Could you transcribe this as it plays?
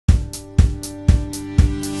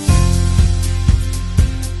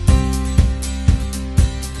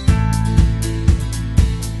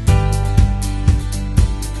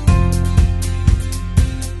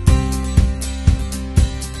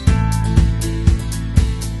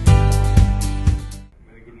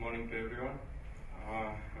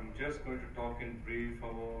I'm just going to talk in brief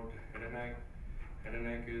about head and neck. Head and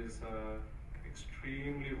neck is an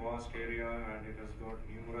extremely vast area and it has got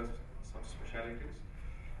numerous subspecialties.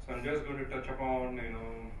 So I'm just going to touch upon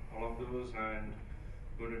all of those and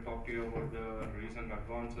going to talk to you about the recent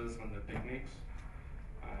advances and the techniques.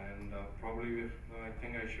 And probably I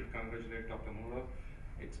think I should congratulate Dr. Muller.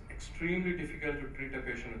 It's extremely difficult to treat a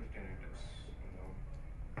patient with tinnitus.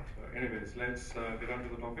 So anyways, let's get on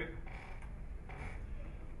to the topic.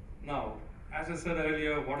 Now, as I said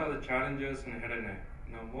earlier, what are the challenges in head and neck?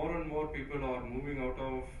 Now, more and more people are moving out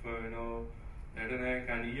of head and neck,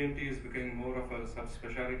 and ENT is becoming more of a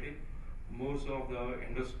subspecialty, more so of the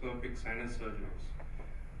endoscopic sinus surgeries.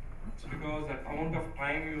 It's because the amount of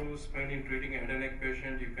time you spend in treating a head and neck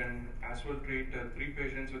patient, you can as well treat 3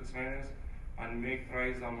 patients with sinus and make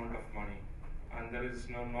thrice the amount of money. And there is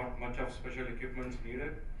not much of special equipment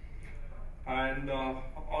needed. And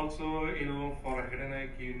also, for a head and neck,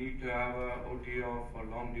 you need to have a OT of a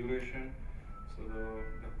long duration. So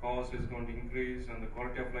the cost is going to increase and the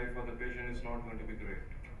quality of life for the patient is not going to be great.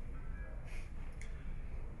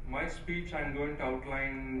 My speech, I'm going to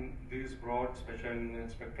outline this broad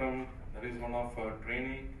spectrum. That is one of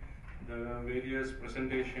training, the various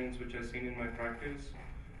presentations which I've seen in my practice.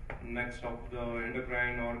 Next up, the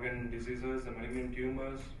endocrine organ diseases, the malignant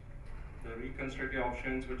tumors, the reconstructive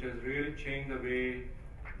options, which has really changed the way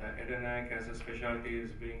the head and neck as a specialty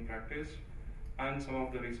is being practiced, and some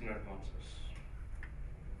of the recent advances.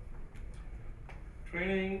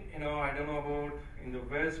 Training, I don't know about in the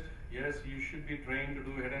West. Yes, you should be trained to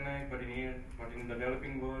do head and neck, but in the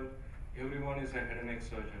developing world, everyone is a head and neck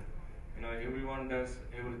surgeon. Everyone does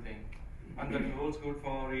everything, and that holds good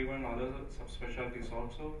for even other subspecialties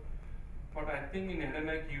also. But I think in head and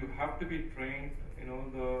neck, you have to be trained.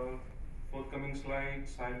 The forthcoming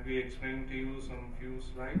slides, I'll be explaining to you some few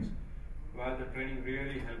slides where the training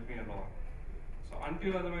really helped me a lot. So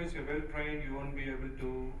until otherwise you're well trained, you won't be able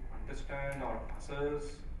to understand or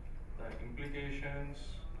assess the implications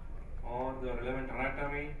or the relevant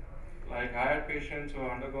anatomy. Like I had patients who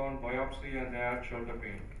have undergone biopsy and they had shoulder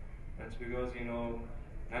pain. That's because,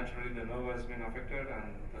 naturally the nerve has been affected,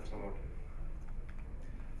 and that's about it.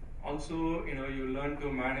 Also, you learn to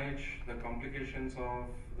manage the complications of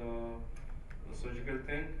the surgical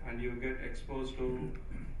thing, and you get exposed to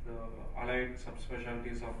the allied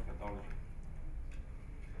subspecialties of pathology.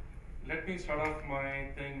 Let me start off my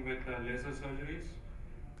thing with laser surgeries.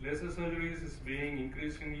 Laser surgeries is being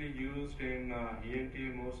increasingly used in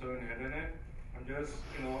ENT, more so in head and neck. And just,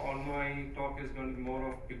 all my talk is going to be more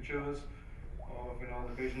of pictures of,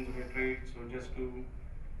 the patients we treat. So just to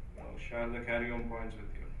share the carry-on points with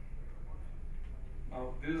you.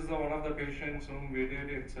 Now, this is one of the patients whom we did.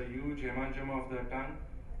 It's a huge hemangioma of the tongue.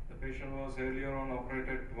 The patient was earlier on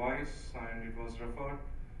operated twice and it was referred.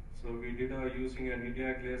 So we did using a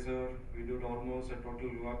Nidiac laser. We did almost a total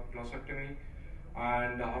glossectomy.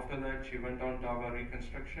 And after that, she went on to have a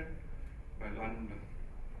reconstruction. Well, and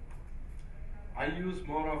I use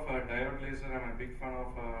more of a diode laser. I'm a big fan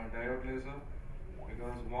of diode laser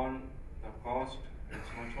because one, the cost, it's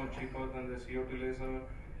much more cheaper than the CO2 laser.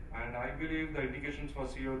 And I believe the indications for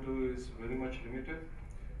CO2 is very much limited.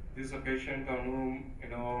 This is a patient on whom,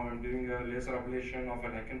 I'm doing a laser ablation of a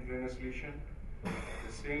lichen planus lesion.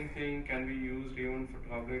 The same thing can be used even to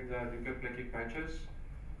ablate the leukoplakic patches,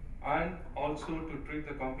 and also to treat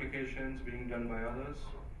the complications being done by others.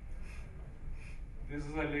 This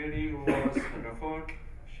is a lady who was referred.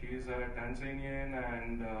 She is a Tanzanian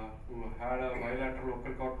and who had a bilateral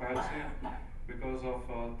vocal cord palsy because of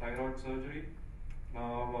thyroid surgery.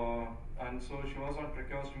 Now, and so she was on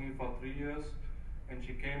tracheostomy for 3 years, and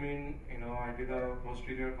she came in, I did a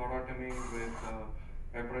posterior cordotomy with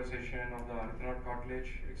vaporization of the arytenoid cartilage,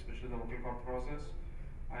 especially the vocal cord process,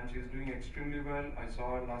 and she's doing extremely well. I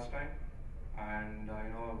saw her last time, and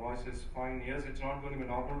her voice is fine. Yes, it's not going to be a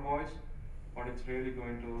normal voice, but it's really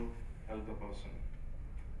going to help the person.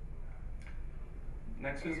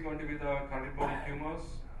 Next is going to be the cardiac body tumors.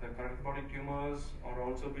 The cardiac body tumors are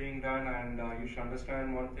also being done, and you should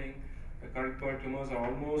understand one thing: the cardiac body tumors are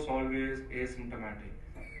almost always asymptomatic.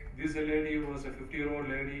 This lady was a 50-year-old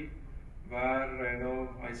lady where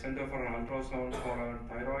I sent her for an ultrasound for her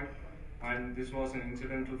thyroid, and this was an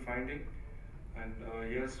incidental finding. And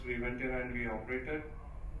yes, we went in and we operated.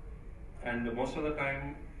 And most of the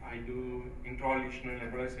time, I do intralesional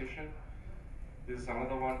embolization. This is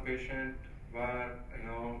another one patient where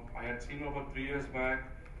I had seen her about 3 years back.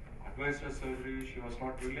 Advised her surgery, she was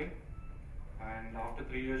not willing, and after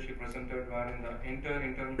 3 years she presented wherein the entire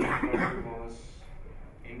internal cardiology was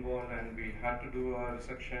involved, and we had to do a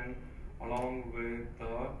resection along with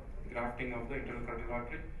the grafting of the internal carotid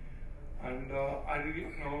artery. And I really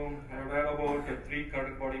I've had about 3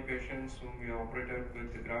 carotid body patients whom we operated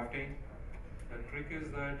with the grafting. The trick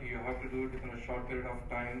is that you have to do it within a short period of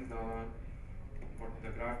time, the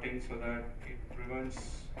grafting, so that it prevents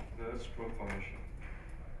the stroke formation.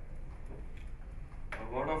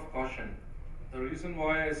 A word of caution. The reason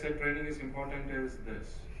why I said training is important is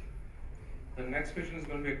this. The next patient is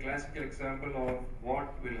going to be a classical example of what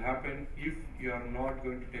will happen if you are not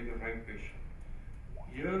going to take the right patient.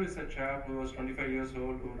 Here is a chap who was 25 years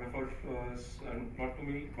old who referred to us, not to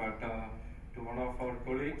me, but to one of our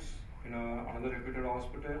colleagues in another reputed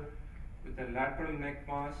hospital, with a lateral neck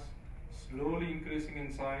mass slowly increasing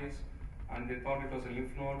in size, and they thought it was a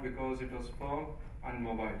lymph node because it was firm and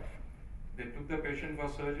mobile. They took the patient for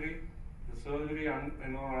surgery. The surgery,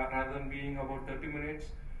 rather than being about 30 minutes,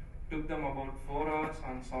 took them about 4 hours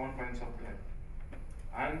and 7 pints of blood.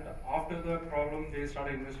 And after the problem, they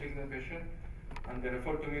started investigating the patient, and they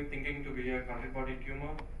referred to me thinking to be a carotid body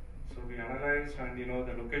tumor. So we analyzed, and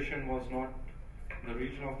the location was not the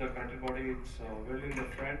region of the carotid body, it's well in the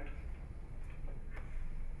front.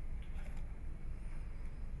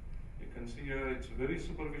 You can see here it's very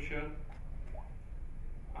superficial,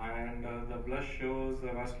 and the blush shows the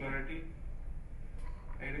vascularity.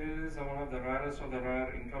 It is one of the rarest of the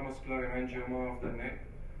rare intramuscular hemangioma of the neck,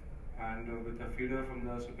 and with a feeder from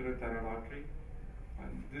the superior thyroid artery.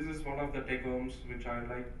 And this is one of the take-homes which I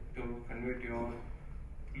like to convey to you all.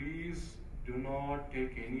 Please do not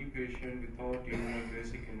take any patient without doing a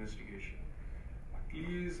basic investigation. At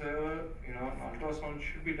least, an ultrasound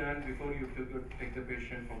should be done before you take the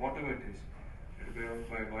patient for whatever it is. It will be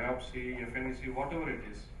by biopsy, FNEC, whatever it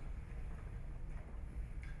is.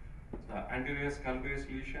 The anterior skull-base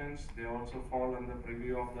lesions, they also fall under the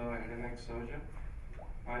purview of the head and neck surgeon.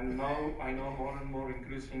 And now I know more and more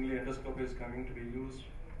increasingly endoscopy is coming to be used.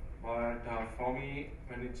 But for me,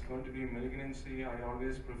 when it's going to be malignancy, I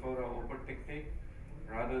always prefer an open technique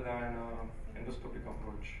rather than an endoscopic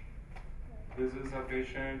approach. This is a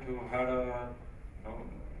patient who had a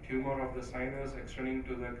tumor of the sinus extending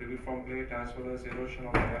to the cribriform plate as well as erosion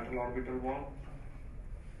of the lateral orbital wall.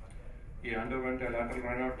 He underwent a lateral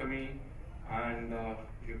rhinotomy, and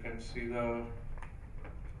you can see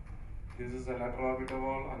this is the lateral orbital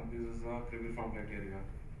wall, and this is the cribriform plate area.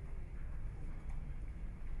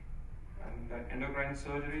 And the endocrine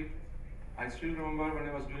surgery, I still remember when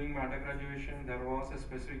I was doing my undergraduation, there was a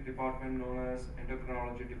specific department known as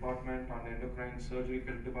endocrinology department and endocrine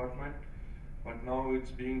surgical department, but now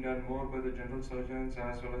it's being done more by the general surgeons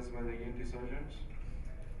as well as by the ENT surgeons.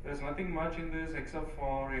 There's nothing much in this except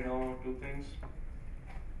for 2 things.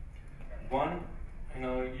 One,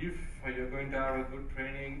 if you're going to have a good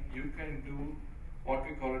training, you can do what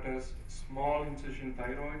we call it as small incision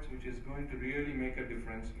thyroids, which is going to really make a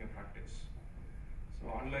difference in your practice.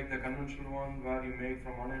 So unlike the conventional one where you make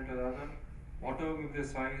from one end to the other, whatever with the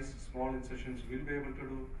size, small incisions will be able to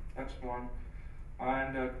do. That's one.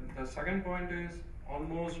 And the second point is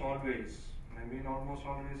almost always,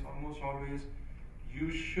 you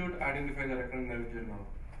should identify the recurrent nerve nerve.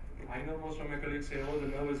 I know most of my colleagues say, oh, the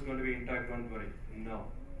nerve is going to be intact, don't worry. No.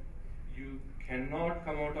 You cannot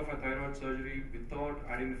come out of a thyroid surgery without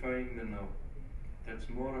identifying the nerve. That's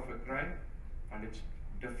more of a crime, and it's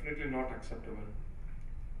definitely not acceptable.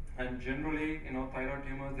 And generally, thyroid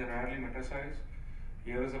tumors, they rarely metastasize.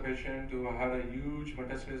 Here is a patient who had a huge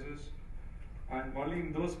metastasis, and only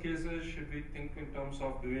in those cases should we think in terms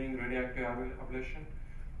of doing radioactive ablation.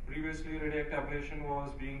 Previously, radioactive ablation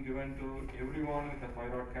was being given to everyone with a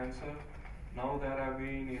thyroid cancer. Now there have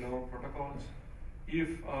been, protocols. If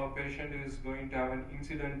a patient is going to have an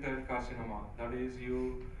incidental carcinoma, that is,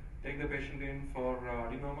 you take the patient in for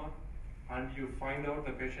adenoma, and you find out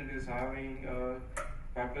the patient is having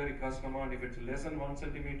papillary carcinoma, and if it's less than 1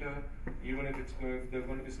 centimeter, even if they're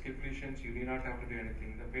going to be skip lesions, you need not have to do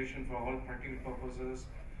anything. The patient, for all practical purposes,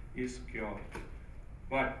 is cured.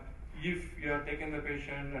 But if you are taking the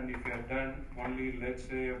patient and if you have done only, let's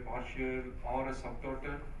say, a partial or a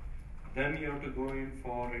subtotal, then you have to go in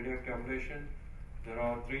for radioactive ablation. There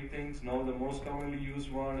are 3 things. Now the most commonly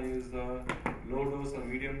used one is the low dose or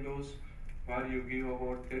medium dose, where you give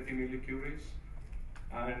about 30 millicuries.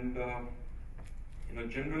 And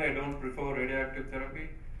generally I don't prefer radioactive therapy.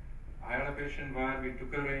 I had a patient where we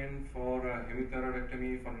took her in for a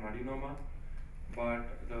hemithyroidectomy for an adenoma, but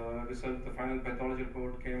the final pathology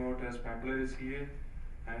report came out as papillary CA,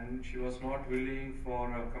 and she was not willing for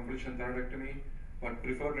a completion thyroidectomy, but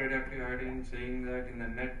preferred radioactive iodine, saying that in the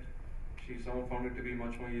net she found it to be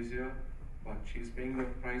much more easier, but she's paying the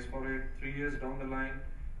price for it. 3 years down the line,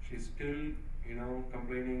 She's still,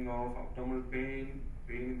 complaining of abdominal pain,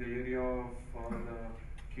 pain in the area of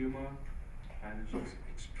the tumor, and she's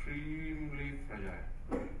extremely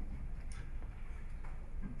fragile.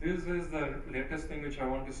 This is the latest thing which I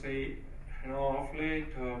want to say. Of late,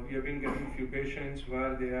 we have been getting few patients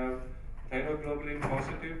where they have thyroglobulin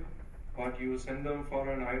positive, but you send them for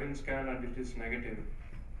an iron scan and it is negative.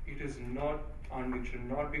 It is not, and it should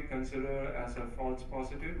not be considered as a false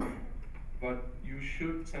positive, but you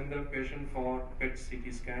should send the patient for PET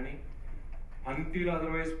CT scanning. Until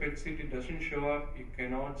otherwise PET CT doesn't show up, you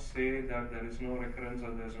cannot say that there is no recurrence or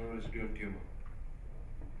there is no residual tumor.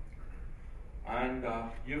 And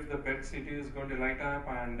if the PET CT is going to light up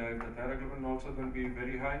and the thyroglobulin also going to be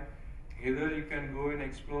very high, either you can go and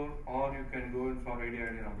explore or you can go in for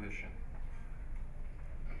radiation ablation.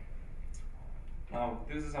 Now,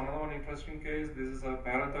 this is another one interesting case. This is a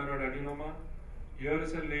parathyroid adenoma. Here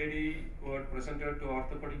is a lady who had presented to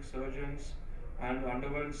orthopedic surgeons and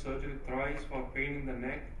underwent surgery thrice for pain in the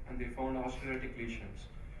neck, and they found osteolytic lesions.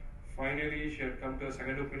 Finally, she had come to a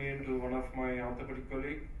second opinion to one of my orthopedic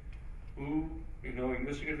colleagues, who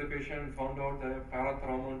investigated the patient and found out the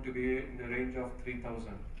parathormone to be in the range of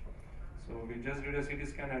 3000. So we just did a CT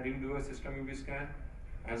scan. I didn't do a system UV scan.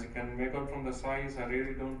 As you can make out from the size, I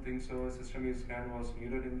really don't think so. A system UV scan was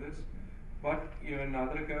needed in this. But in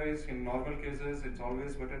other cases, in normal cases, it's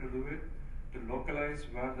always better to do it, to localize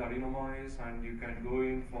where the adenoma is, and you can go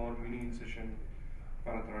in for mini incision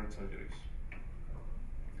parathyroid surgeries.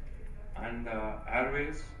 And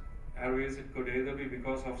airways, it could either be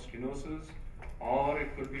because of stenosis or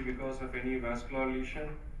it could be because of any vascular lesion.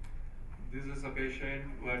 This is a patient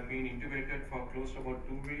who had been intubated for close to about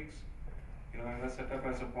 2 weeks. I was set up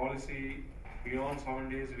as a policy, beyond 7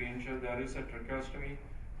 days we ensure there is a tracheostomy.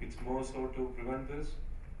 It's more so to prevent this.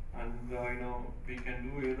 And we can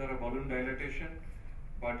do either a balloon dilatation,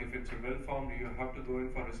 but if it's well formed, you have to go in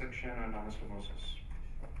for resection and anastomosis.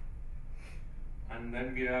 And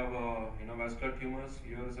then we have vascular tumors.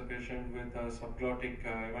 Here is a patient with a subglottic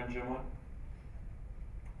hemangioma.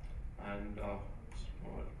 And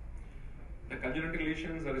the congenital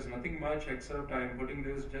lesions, there is nothing much except I am putting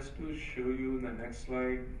this just to show you in the next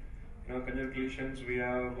slide. Congenital lesions, we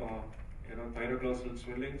have thyroglossal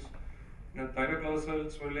swellings. Now,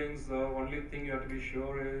 thyroglossal swellings, the only thing you have to be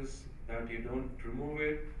sure is that you don't remove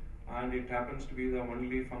it, and it happens to be the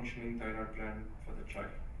only functioning thyroid gland for the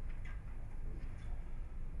child.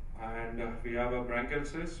 And we have a branchial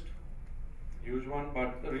cyst, huge one,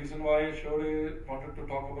 but the reason why I wanted to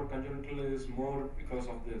talk about congenital is more because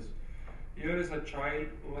of this. Here is a child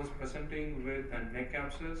who was presenting with a neck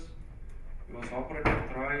abscess. He was operated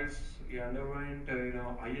thrice. He underwent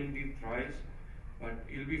IND thrice, but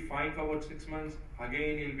he'll be fine for about 6 months.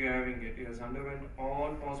 Again, he'll be having it. He has underwent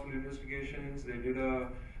all possible investigations. They did a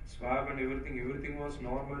swab and everything. Everything was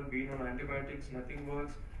normal. Been on antibiotics, nothing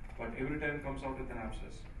works. But every time comes out with an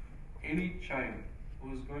abscess. Any child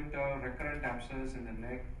who is going to have recurrent abscess in the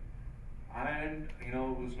neck and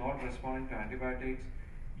who's not responding to antibiotics,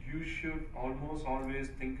 you should almost always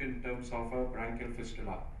think in terms of a branchial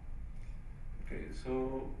fistula. Okay,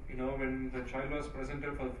 so when the child was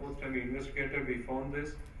presented for the first time, we investigated, we found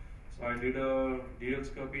this. So I did a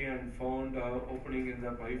DL-scopy and found opening in the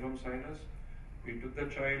piriform sinus. We took the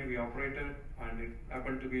child, we operated, and it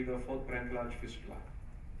happened to be the fourth branchial arch fistula.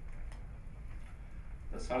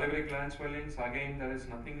 The salivary gland swellings, again, there is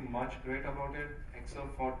nothing much great about it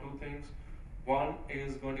except for two things. One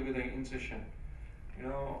is going to be the incision.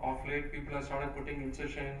 Of late, people have started putting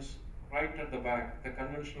incisions right at the back. The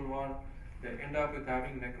conventional one, they end up with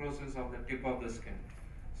having necrosis of the tip of the skin.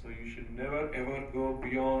 So you should never ever go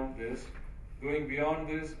beyond this. Going beyond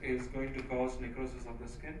this is going to cause necrosis of the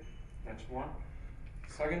skin. That's one.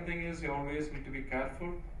 Second thing is you always need to be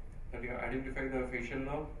careful that you identify the facial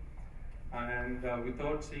nerve. And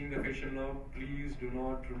without seeing the facial nerve, please do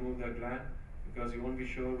not remove the gland, because you won't be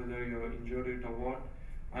sure whether you have injured it or what.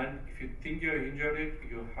 And if you think you have injured it,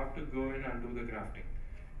 you have to go in and do the grafting.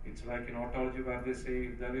 It's like in Otology where they say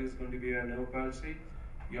if there is going to be a nerve palsy,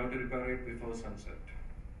 you have to repair it before sunset.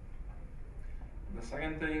 The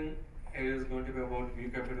second thing is going to be about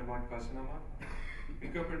mucoepidermoid carcinoma.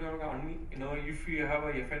 Mucoepidermoid, if you have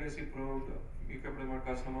a FNAC probed mucoepidermoid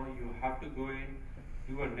carcinoma, you have to go in,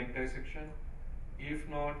 do a neck dissection. If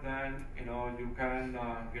not, then you can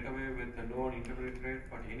get away with the low and intermediate grade,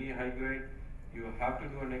 but any high grade, you have to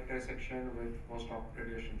do a neck dissection with post-op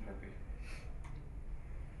radiation therapy.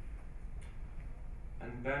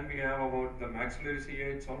 And then we have about the maxillary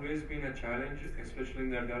CA. It's always been a challenge, especially in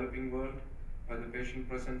the developing world, where the patient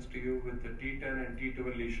presents to you with the T10 and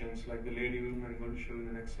T12 lesions, like the lady whom I'm going to show in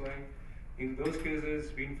the next slide. In those cases,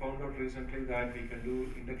 it's been found out recently that we can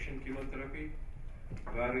do induction chemotherapy,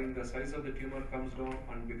 wherein the size of the tumor comes down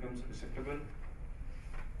and becomes resectable.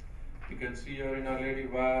 You can see here in our lady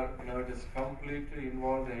where it is completely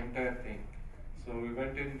involved the entire thing. So we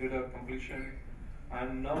went in, did a completion,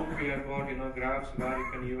 and now we have got graphs where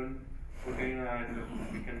you can even put in and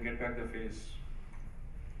we can get back the face.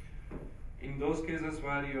 In those cases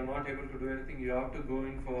where you are not able to do anything, you have to go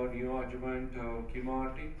in for neoadjuvant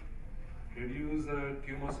chemotherapy, reduce the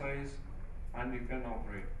tumor size, and you can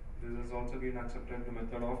operate. This has also been accepted the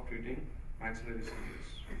method of treating maxillary ciliaris.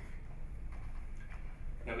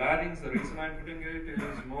 The larynx, the reason I'm putting it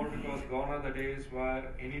is more because gone are the days where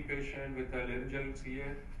any patient with a laryngeal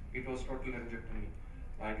CA, it was total laryngectomy.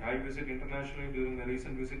 Like I visit internationally during the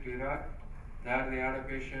recent visit to Iraq, there they had a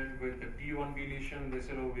patient with a T1B lesion, they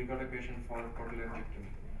said, oh, we got a patient for total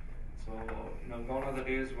laryngectomy. So, gone are the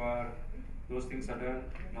days where those things are done.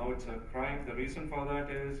 Now it's a crime. The reason for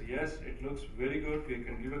that is, yes, it looks very good, we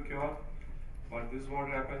can give a cure, but this is what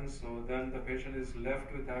happens. So then the patient is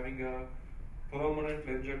left with having a permanent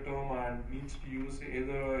laryngectomy and needs to use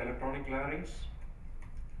either electronic larynx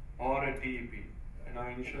or a TEP. And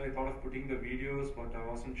I initially thought of putting the videos, but I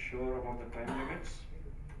wasn't sure about the time limits.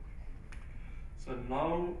 So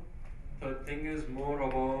now the thing is more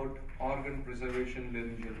about organ preservation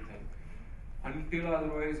laryngeal thing. Until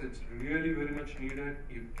otherwise, it's really very much needed.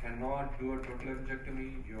 You cannot do a total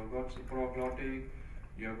laryngectomy. You have got supraglottic,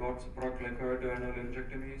 you have got supraclavicular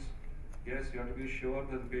laryngectomies. Yes, you have to be sure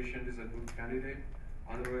that the patient is a good candidate.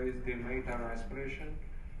 Otherwise, they might have aspiration.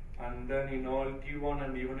 And then in all T1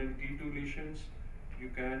 and even in T2 lesions,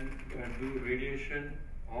 you can do radiation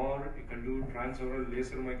or you can do transoral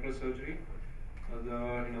laser microsurgery.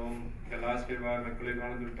 The last day where my colleague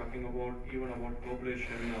Anand was talking about even about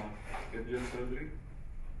coblation laryngeal surgery.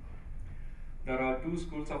 There are two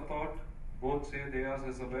schools of thought. Both say theirs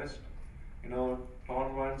is the best.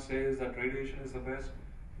 Ton one says that radiation is the best.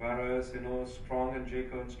 Whereas, Strong and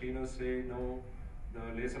Jacob and Steiner say, no,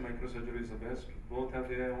 the laser microsurgery is the best. Both have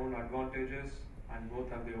their own advantages and both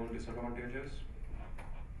have their own disadvantages.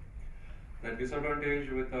 The disadvantage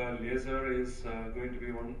with a laser is going to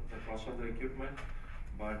be one, the cost of the equipment.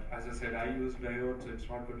 But as I said, I use diodes, so it's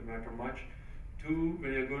not going to matter much. Two,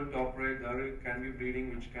 when you're going to operate, there can be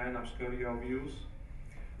bleeding which can obscure your views.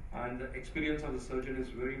 And the experience of the surgeon is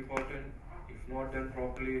very important. If not done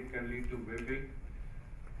properly, it can lead to webbing.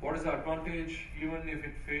 What is the advantage? Even if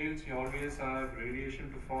it fails, you always have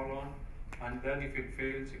radiation to fall on, and then if it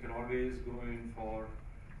fails, you can always go in for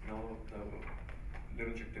the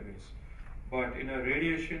laryngectomies. But in a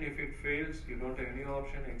radiation, if it fails, you don't have any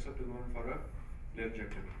option except to go in for a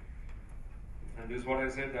laryngectomy. And this is what I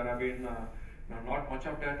said. There have been not much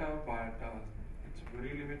of data, but it's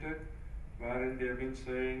very limited, wherein they have been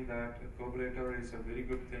saying that a coagulator is a very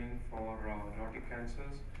good thing for aortic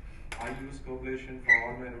cancers. I use coagulation for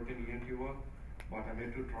all my routine ENT work, but I'm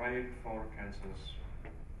yet to try it for cancers.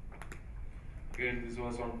 Again, this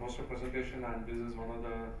was on poster presentation, and this is one of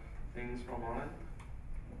the things from Anand.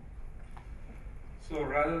 So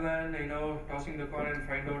rather than tossing the coin and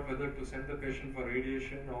find out whether to send the patient for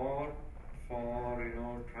radiation or for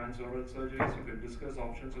transoral surgeries, you can discuss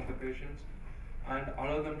options with the patients and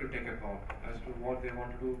allow them to take a call as to what they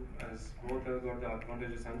want to do, as both have got the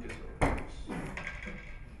advantages and disadvantages.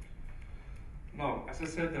 Now, as I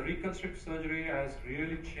said, the reconstructive surgery has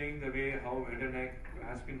really changed the way how head and neck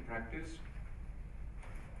has been practiced.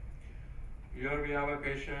 Here we have a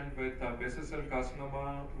patient with basal cell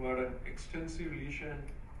carcinoma who had an extensive lesion.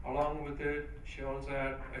 Along with it, she also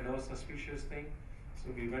had a suspicious thing.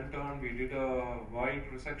 So we went on, we did a wide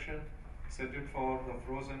resection, set it for the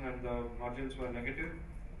frozen, and the margins were negative.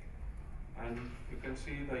 And you can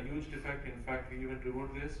see the huge defect. In fact, we even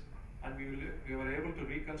removed this, and we were able to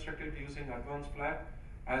reconstruct it using advanced flap,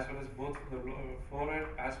 as well as both the forehead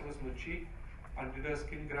as well as the cheek, and did a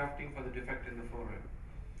skin grafting for the defect in the forehead.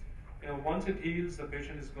 Once it heals, the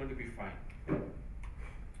patient is going to be fine.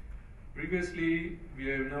 Previously, we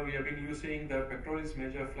have been using the pectoralis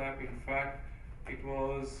major flap. In fact, it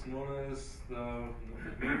was known as the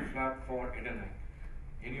main flap for head and neck.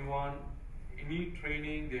 Any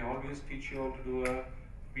training, they always teach you how to do a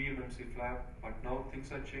PMMC flap, but now things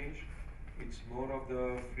have changed. It's more of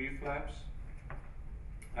the free flaps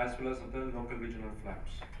as well as the local regional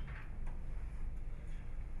flaps.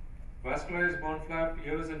 Vascularized bone flap.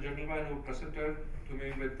 Here is a gentleman who presented to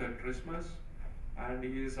me with trismus, and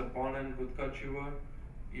he is a Pon and Gutka chewer.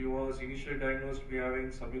 He was initially diagnosed to be having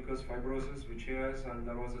submucous fibrosis, which he has, and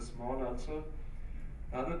there was a small ulcer.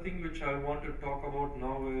 The other thing which I want to talk about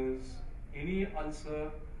now is any ulcer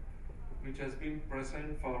which has been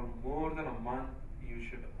present for more than a month, you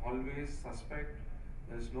should always suspect.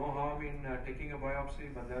 There's no harm in taking a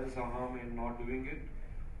biopsy, but there is a harm in not doing it.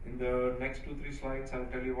 In the next 2-3 slides, I'll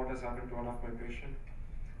tell you what has happened to one of my patients.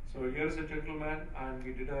 So here's a gentleman, and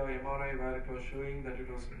we did a MRI where it was showing that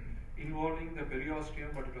it was involving the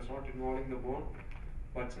periosteum, but it was not involving the bone.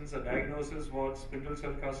 But since the diagnosis was spindle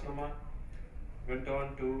cell carcinoma, went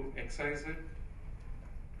on to excise it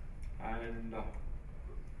and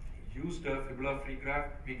used a fibula-free graft.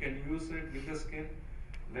 We can use it with the skin.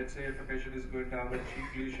 Let's say if a patient is going to have a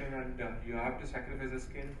cheek lesion and you have to sacrifice the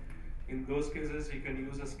skin, in those cases you can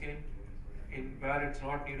use the skin. In where it's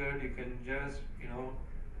not needed, you can just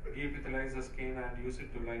deepithelize the skin and use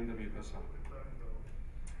it to line the mucosa.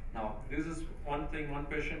 Now, this is one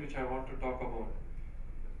patient which I want to talk about.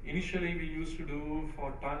 Initially, we used to do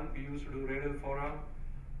for tongue, we used to do radial forearm,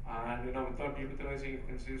 and without deepithelizing, you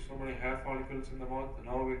can see so many hair follicles in the mouth.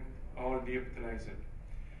 Now we all deepithelize it.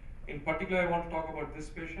 In particular, I want to talk about this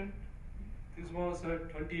patient. This was a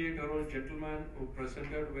 28-year-old gentleman who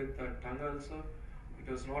presented with a tongue ulcer.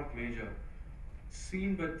 It was not major.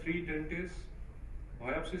 Seen by 3 dentists,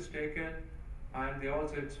 biopsies taken, and they all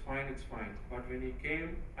said it's fine, it's fine. But when he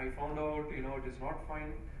came, I found out, it is not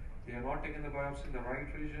fine. They have not taken the biopsy in the right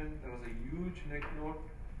region. There was a huge neck node.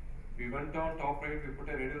 We went down top right, we put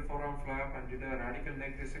a radial forearm flap and did a radical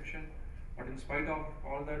neck dissection. But in spite of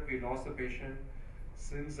all that, we lost the patient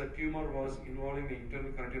since the tumor was involving the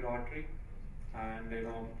internal carotid artery, and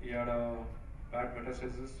he had a bad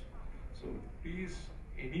metastasis. So please,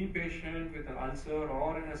 any patient with an ulcer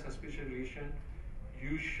or in a suspicious lesion,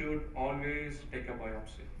 you should always take a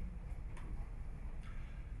biopsy.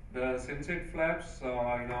 The sensate flaps,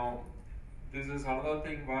 this is another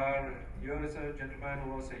thing where here is a gentleman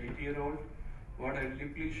who was an 80-year-old who had a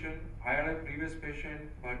lip lesion. I had a previous patient,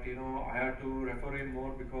 but I had to refer him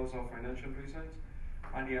more because of financial reasons,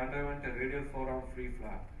 and he underwent a radial forearm free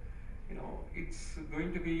flap. It's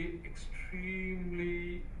going to be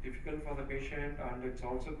extremely difficult for the patient, and it's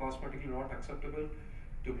also cosmetically not acceptable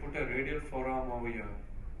to put a radial forearm over here.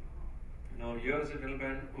 Here is a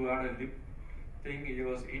gentleman who had a lip thing. He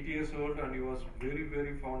was 80 years old and he was very,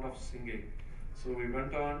 very fond of singing. So we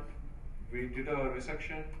went on, we did a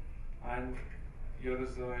resection, and here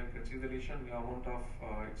is you can see the lesion, the amount of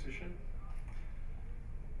excision.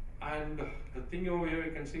 And the thing over here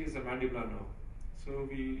you can see is the mandibular nerve. So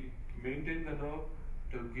we maintained the nerve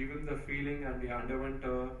to give him the feeling, and he underwent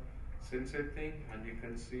a sensate thing, and you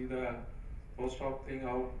can see the post-op thing,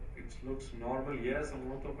 how it looks normal. Yes, the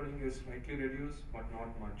mouth opening is slightly reduced, but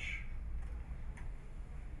not much.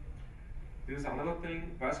 This is another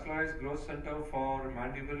thing, vascularized growth center for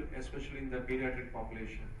mandible, especially in the pediatric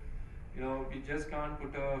population. We just can't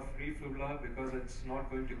put a free fibula because it's not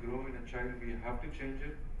going to grow in a child. We have to change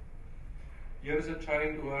it. Here is a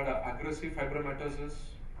child who had aggressive fibromatosis,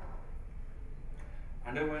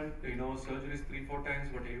 underwent surgeries 3-4 times,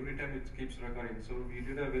 but every time it keeps recurring. So we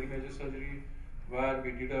did a very major surgery where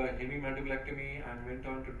we did a hemimandibulectomy and went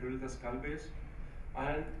on to drill the skull base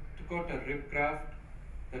and took out a rib graft.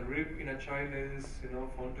 The rib in a child is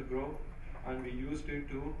found to grow, and we used it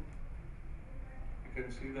to, you can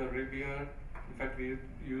see the rib here. In fact, we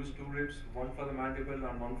used 2 ribs, one for the mandible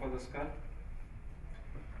and one for the skull.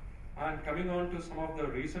 And coming on to some of the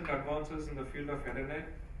recent advances in the field of head and neck,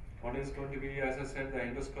 one is going to be, as I said, the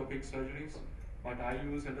endoscopic surgeries. But I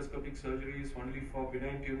use endoscopic surgeries only for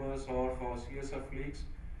benign tumors or for CSF leaks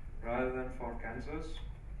rather than for cancers.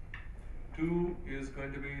 2 is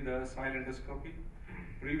going to be the soil endoscopy.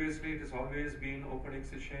 Previously, it has always been open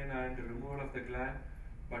excision and removal of the gland,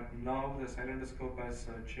 but now the soil endoscope has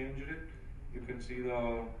changed it. You can see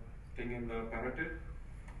the thing in the parotid.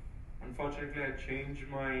 Unfortunately, I changed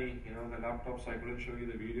my the laptop, so I couldn't show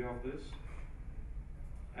you the video of this.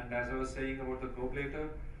 And as I was saying about the coblator,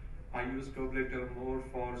 I use coblator more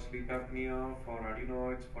for sleep apnea, for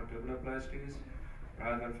adenoids, for turbinoplasties,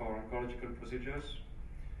 rather than for oncological procedures.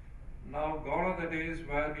 Now, gone are the days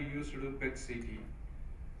where we used to do PET CT.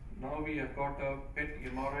 Now we have got a PET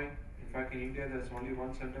MRI. In fact, in India, there's only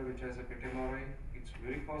one center which has a PET MRI. It's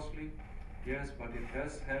very costly, yes, but it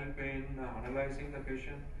does help in analyzing the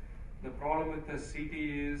patient. The problem with the CT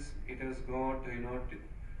is it has got,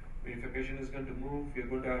 if a patient is going to move, you're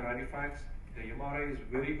going to have artifacts. The MRI is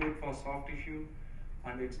very good for soft tissue,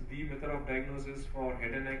 and it's the method of diagnosis for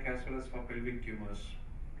head and neck as well as for pelvic tumors.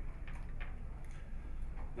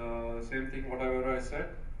 The same thing, whatever I said.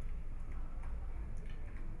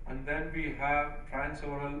 And then we have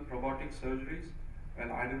transoral robotic surgeries.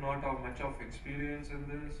 Well, I do not have much of experience in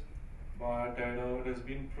this, but I know it has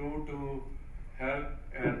been proved to help,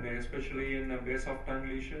 and especially in base of tongue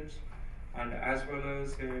lesions. and as well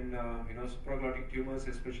as in supraglottic tumors,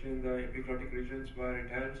 especially in the epiglottic regions where it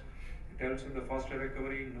helps. It helps in the faster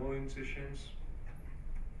recovery, no incisions.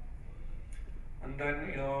 And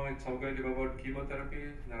then it's all going to go about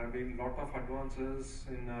chemotherapy. There have been a lot of advances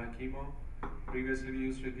in chemo. Previously we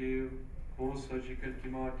used to give post-surgical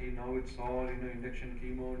chemotherapy. Now it's all induction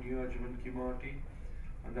chemo, neoadjuvant chemotherapy.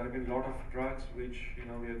 And there have been a lot of drugs which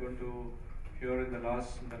we are going to hear in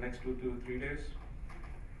the next 2 to 3 days.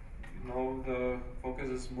 Now the focus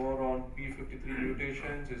is more on P53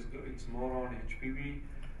 mutations. It's more on HPV.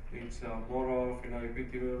 It's more of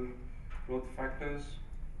epithelial growth factors,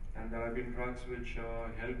 and there have been drugs which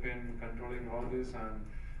help in controlling all this. And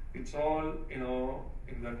it's all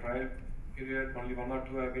in the trial period. Only 1 or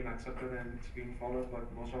 2 have been accepted and it's been followed,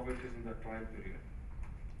 but most of it is in the trial period.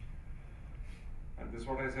 And this is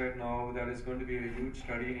what I said. Now there is going to be a huge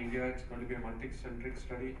study in India. It's going to be a multi-centric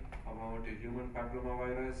study about a human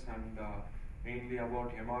papillomavirus and mainly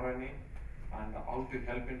about mRNA and how to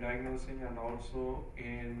help in diagnosing and also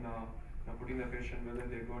in putting the patient whether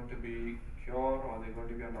they're going to be cured or they're going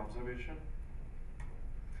to be under observation.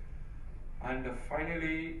 And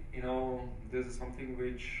finally, this is something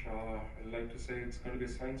which I like to say it's going to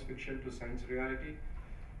be science fiction to science reality.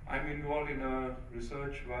 I'm involved in a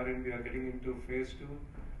research wherein we are getting into phase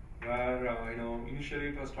 2, where initially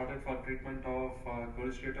it was started for treatment of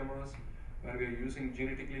cholesteatomas, where we are using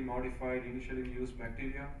genetically modified, initially we used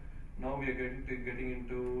bacteria. Now we are getting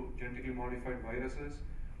into genetically modified viruses.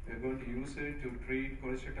 We are going to use it to treat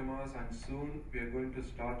cholesteatomas, and soon we are going to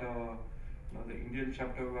start the Indian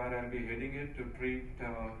chapter where I'll be heading it to treat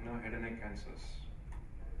head and neck cancers.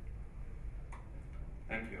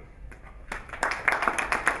 Thank you.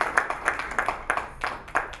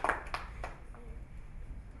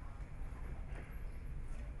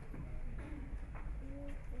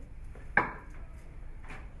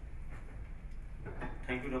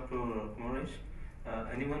 Thank you, Dr. Kumaresh.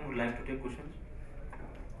 Anyone would like to take questions?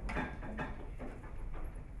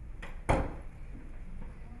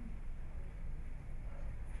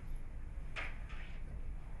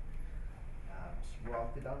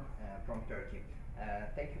 From Turkey.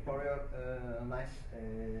 Thank you for your nice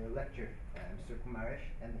lecture, Mr. Kumaresh.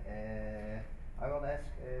 And I want to ask,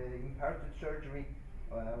 in parotid surgery,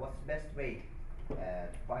 what's the best way to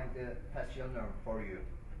find the fascial nerve for you?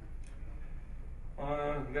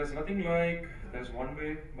 There's nothing like there's one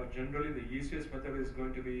way, but generally the easiest method is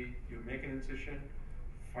going to be you make an incision,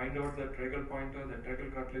 find out the tracheal pointer. The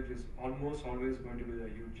tracheal cartilage is almost always going to be there.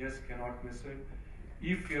 You just cannot miss it.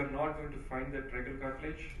 If you are not going to find the tracheal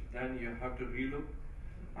cartilage, then you have to relook,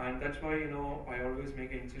 and that's why I always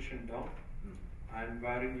make an incision down, and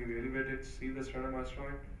wherein you elevate it, see the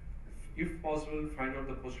sternomastoid. If possible, find out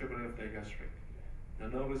the posterior belly of digastric. The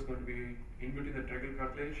nerve is going to be in between the tracheal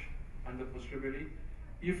cartilage and the posterior belly.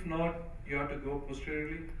 If not, you have to go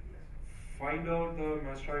posteriorly, find out the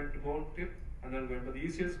mastoid bone tip, and then go. But the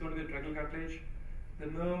easiest is going to be the tracheal cartilage. The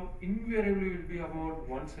nerve invariably will be about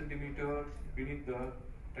 1 centimeter beneath the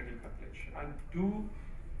tracheal cartilage. And 2,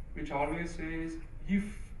 which always says, if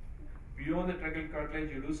beyond the tracheal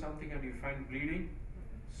cartilage you do something and you find bleeding,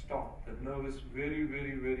 stop. The nerve is very,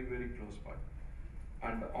 very, very, very close by.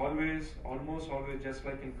 And always, almost always, just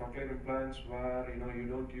like in cochlear implants where you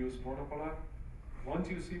don't use monopolar, once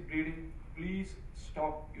you see bleeding, please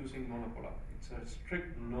stop using monopolar. It's a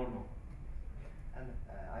strict no-no. And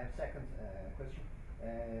I have second question.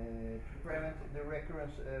 To prevent the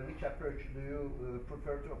recurrence, which approach do you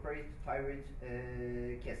prefer to operate thyroid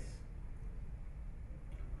cysts?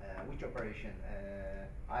 Which operation?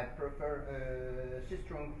 I prefer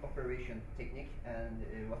Sistrunk operation technique, and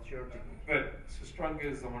what's your technique? Well, Sistrunk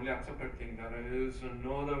is the only accepted thing. There is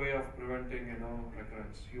no other way of preventing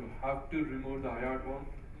recurrence. You have to remove the hyoid bone,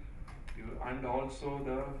 and also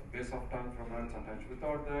the base of tongue from where it's attached.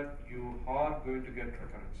 Without that, you are going to get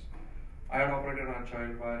recurrence. I had operated on a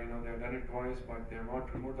child where they have done it twice, but they have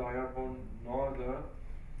not removed the hyoid bone nor the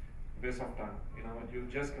base of tongue. You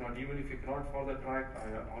just cannot, even if you cannot follow the tract,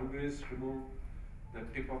 I always remove the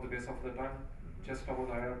tip of the base of the tongue, just above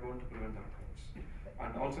the hyoid bone to prevent the recurrence.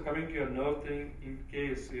 And also coming to your nerve thing, in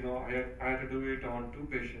case I had to do it on 2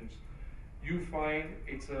 patients. You find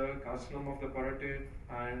it's a carcinoma of the parotid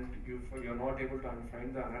and you're not able to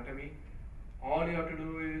find the anatomy. All you have to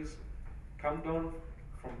do is come down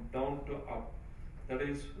from down to up. That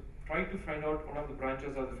is, try to find out one of the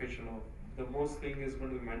branches of the facial nerve. The most thing is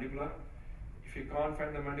going to be mandibular. If you can't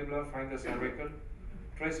find the mandibular, find the cervical,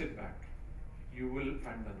 trace it back. You will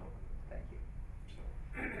find the nerve. Thank you. So.